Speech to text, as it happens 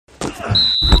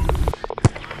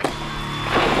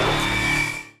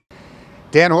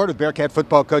Dan Hoard with Bearcat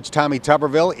football coach Tommy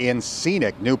Tuberville in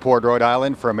scenic Newport, Rhode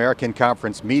Island for American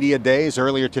Conference Media Days.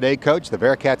 Earlier today, Coach, the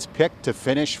Bearcats picked to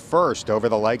finish first over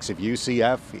the likes of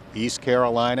UCF, East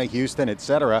Carolina, Houston,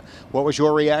 etc. What was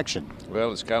your reaction?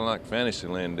 Well, it's kind of like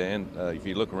Fantasyland, Dan. If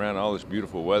you look around all this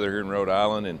beautiful weather here in Rhode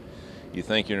Island and you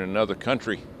think you're in another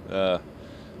country. I'm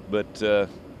kind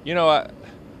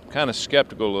of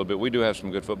skeptical a little bit. We do have some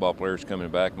good football players coming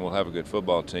back, and we'll have a good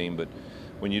football team, but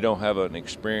when you don't have an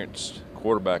experienced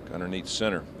quarterback underneath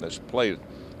center that's played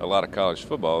a lot of college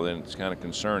football, then it's kind of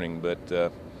concerning.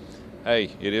 But hey,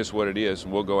 it is what it is,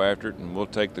 and we'll go after it, and we'll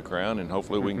take the crown, and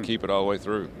hopefully we can keep it all the way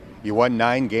through. You won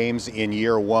 9 games in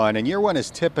year one, and year one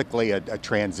is typically a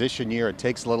transition year. It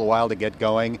takes a little while to get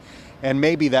going, and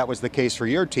maybe that was the case for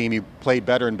your team. You played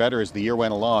better and better as the year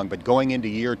went along, but going into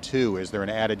year two, is there an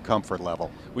added comfort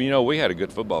level? Well, we had a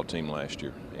good football team last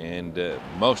year, and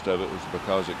most of it was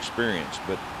because of experience,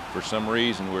 but for some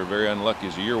reason we were very unlucky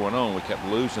as the year went on. We kept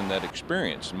losing that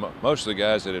experience. Most of the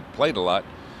guys that had played a lot,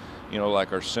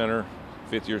 like our center,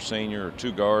 fifth-year senior, or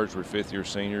 2 guards were fifth-year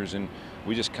seniors, and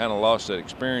we just kind of lost that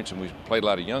experience, and we played a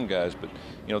lot of young guys. But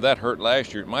that hurt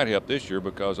last year. It might help this year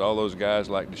because all those guys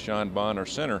like Deshaun Bond, our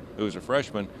center, who was a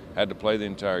freshman, had to play the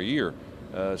entire year.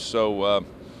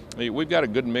 We've got a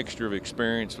good mixture of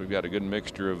experience. We've got a good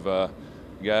mixture of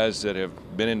guys that have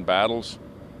been in battles.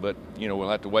 But we'll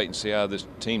have to wait and see how this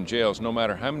team gels. No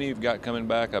matter how many you've got coming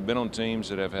back, I've been on teams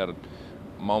that have had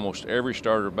almost every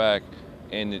starter back,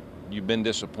 and you've been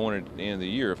disappointed at the end of the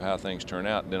year of how things turn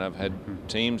out. Then I've had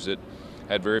teams that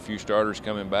had very few starters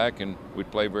coming back, and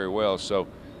we'd play very well. So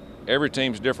every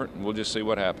team's different, and we'll just see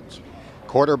what happens.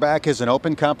 Quarterback is an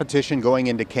open competition going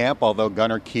into camp, although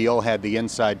Gunnar Keel had the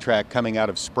inside track coming out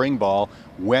of spring ball.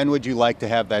 When would you like to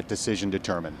have that decision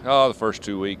determined? Oh, the first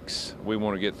 2 weeks. We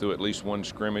want to get through at least one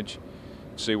scrimmage,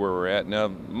 see where we're at. Now,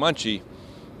 Munchie,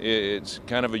 it's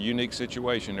kind of a unique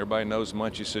situation. Everybody knows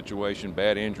Munchie's situation,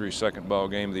 bad injury, second ball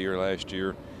game of the year last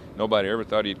year. Nobody ever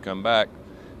thought he'd come back.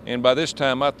 And by this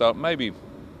time, I thought maybe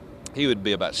he would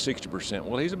be about 60%.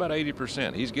 Well, he's about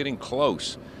 80%. He's getting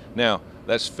close. Now,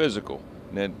 that's physical.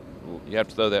 And then you have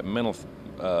to throw that mental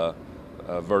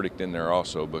verdict in there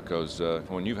also, because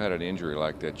when you've had an injury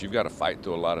like that, you've got to fight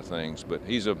through a lot of things. But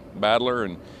he's a battler,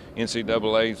 and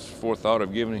NCAA's forethought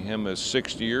of giving him a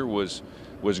 6th year was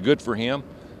good for him.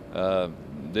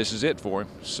 This is it for him.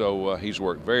 So he's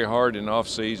worked very hard in the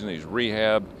off-season. He's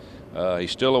rehabbed.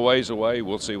 He's still a ways away.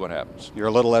 We'll see what happens. You're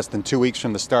a little less than 2 weeks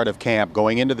from the start of camp.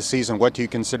 Going into the season, what do you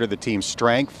consider the team's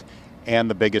strength and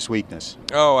the biggest weakness?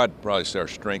 Oh, I'd probably say our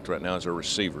strength right now is our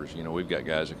receivers. We've got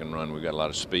guys that can run. We've got a lot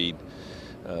of speed.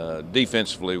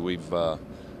 Defensively, we've, I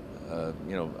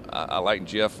like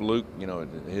Jeff Luke.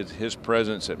 His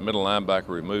presence at middle linebacker,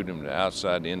 we moved him to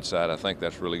outside to inside. I think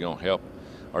that's really going to help.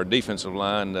 Our defensive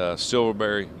line,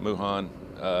 Silverberry, Muhan,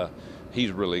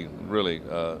 he's really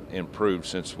improved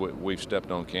since we've stepped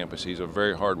on campus. He's a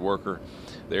very hard worker.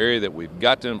 The area that we've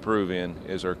got to improve in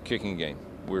is our kicking game.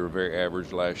 We were very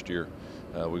average last year.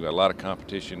 We've got a lot of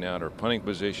competition now at our punting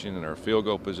position and our field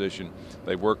goal position.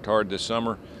 They've worked hard this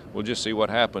summer. We'll just see what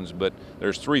happens. But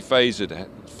there's 3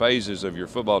 phases of your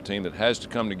football team that has to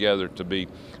come together to be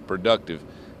productive.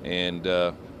 And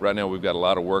right now we've got a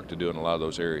lot of work to do in a lot of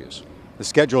those areas. The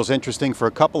schedule is interesting for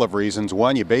a couple of reasons.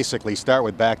 One, you basically start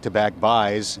with back-to-back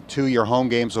byes. 2, your home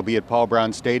games will be at Paul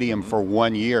Brown Stadium for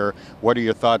 1 year. What are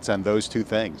your thoughts on those 2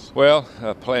 things? Well,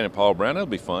 playing at Paul Brown, it'll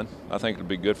be fun. I think it'll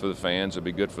be good for the fans. It'll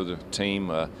be good for the team.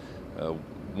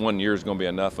 1 year is going to be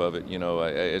enough of it.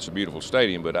 It's a beautiful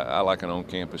stadium, but I like an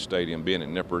on-campus stadium. Being at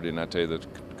Newport, and I tell you, the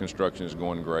construction is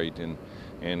going great, and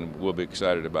we'll be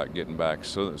excited about getting back.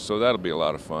 So that'll be a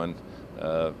lot of fun.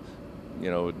 The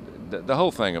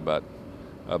whole thing about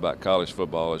college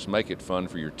football is make it fun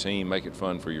for your team, make it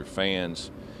fun for your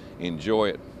fans, enjoy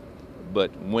it,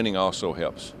 but winning also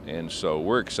helps. And so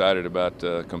we're excited about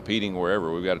competing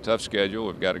wherever. We've got a tough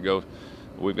schedule.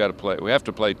 We have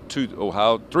to play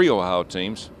 3 Ohio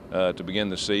teams to begin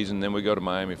the season. Then we go to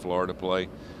Miami, Florida to play.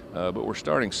 But we're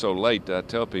starting so late. I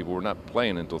tell people we're not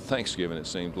playing until Thanksgiving, it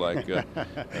seems like.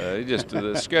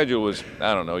 The schedule was,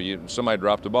 I don't know, somebody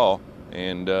dropped the ball,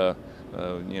 and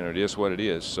it is what it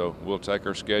is. So we'll take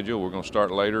our schedule. We're going to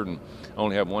start later and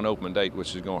only have 1 open date,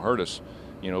 which is going to hurt us,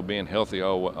 being healthy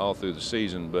all through the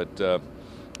season.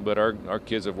 But our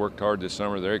kids have worked hard this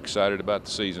summer. They're excited about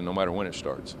the season no matter when it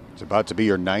starts. It's about to be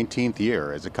your 19th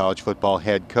year as a college football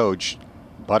head coach.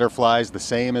 Butterflies the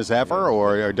same as ever,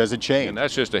 or does it change? And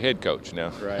that's just a head coach now.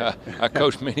 Right. I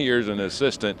coached many years as an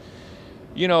assistant.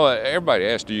 Everybody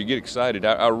asks, do you get excited?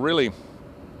 I really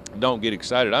don't get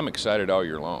excited. I'm excited all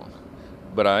year long.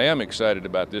 But I am excited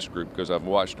about this group because I've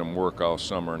watched them work all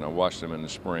summer, and I watched them in the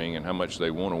spring, and how much they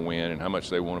want to win and how much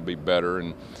they want to be better.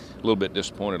 And a little bit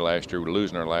disappointed last year with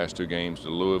losing our last 2 games to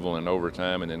Louisville in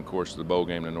overtime, and then of course the bowl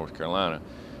game to North Carolina.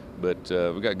 But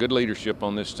we've got good leadership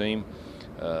on this team.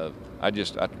 I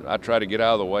try to get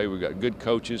out of the way. We've got good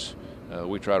coaches.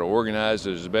 We try to organize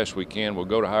it as best we can. We'll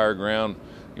go to higher ground.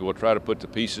 We'll try to put the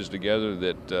pieces together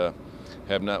that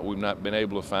we've not been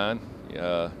able to find.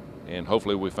 And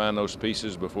hopefully we find those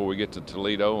pieces before we get to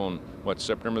Toledo on,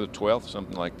 September the 12th,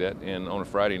 something like that, and on a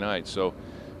Friday night. So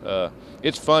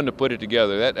it's fun to put it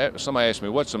together. Somebody asked me,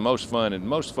 what's the most fun? And the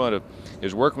most fun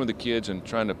is working with the kids and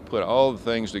trying to put all the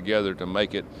things together to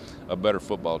make it a better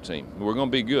football team. We're going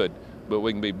to be good, but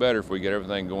we can be better if we get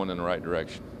everything going in the right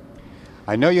direction.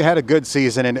 I know you had a good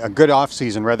season and a good off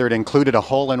season, rather it included a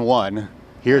hole-in-one.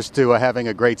 Here's to having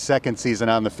a great second season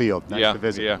on the field. Nice to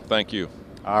visit. Yeah, thank you.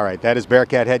 All right, that is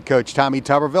Bearcat head coach Tommy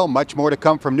Tuberville. Much more to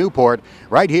come from Newport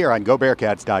right here on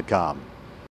GoBearcats.com.